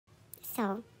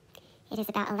So it is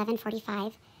about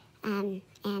 11:45, and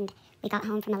we got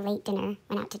home from a late dinner,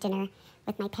 went out to dinner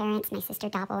with my parents, my sister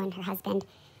Double and her husband,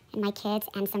 and my kids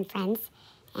and some friends.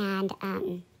 And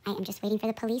I am just waiting for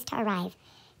the police to arrive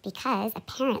because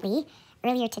apparently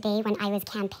earlier today when I was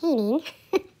campaigning,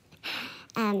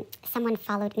 someone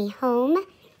followed me home,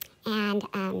 and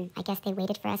I guess they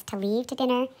waited for us to leave to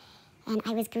dinner, and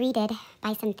I was greeted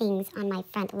by some things on my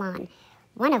front lawn,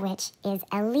 one of which is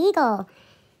illegal.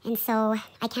 And so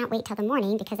I can't wait till the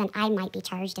morning because then I might be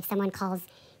charged if someone calls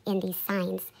in these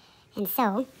signs. And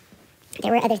so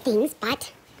there were other things,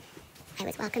 but I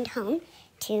was welcomed home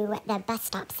to the bus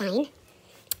stop sign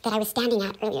that I was standing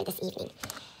at earlier this evening.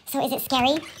 So is it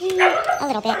scary? A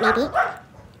little bit, maybe.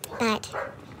 But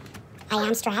I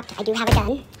am strapped. I do have a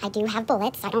gun. I do have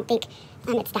bullets. I don't think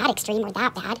it's that extreme or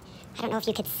that bad. I don't know if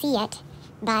you could see it,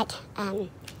 but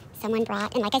someone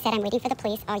brought, and like I said, I'm waiting for the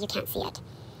police. Oh, you can't see it.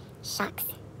 Shucks.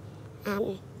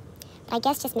 But I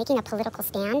guess just making a political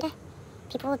stand,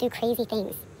 people will do crazy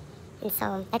things. And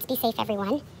so let's be safe,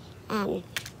 everyone. And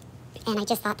I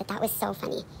just thought that that was so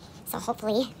funny. So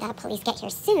hopefully the police get here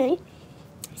soon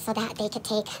so that they could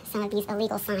take some of these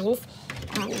illegal signs,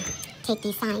 take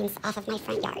these signs off of my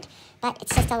front yard. But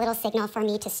it's just a little signal for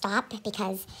me to stop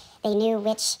because they knew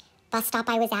which bus stop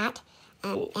I was at.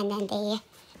 And then they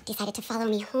decided to follow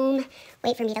me home,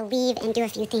 wait for me to leave, and do a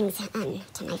few things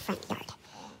to my front yard.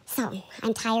 So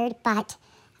I'm tired, but,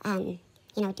 you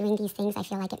know, doing these things, I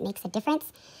feel like it makes a difference.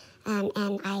 And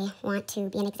I want to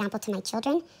be an example to my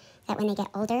children that when they get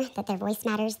older, that their voice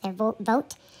matters, their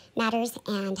vote matters,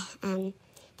 and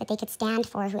that they could stand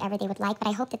for whoever they would like. But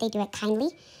I hope that they do it kindly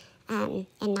and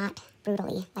not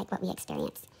brutally like what we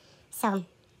experienced. So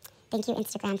thank you,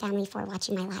 Instagram family, for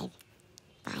watching my live.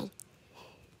 Bye.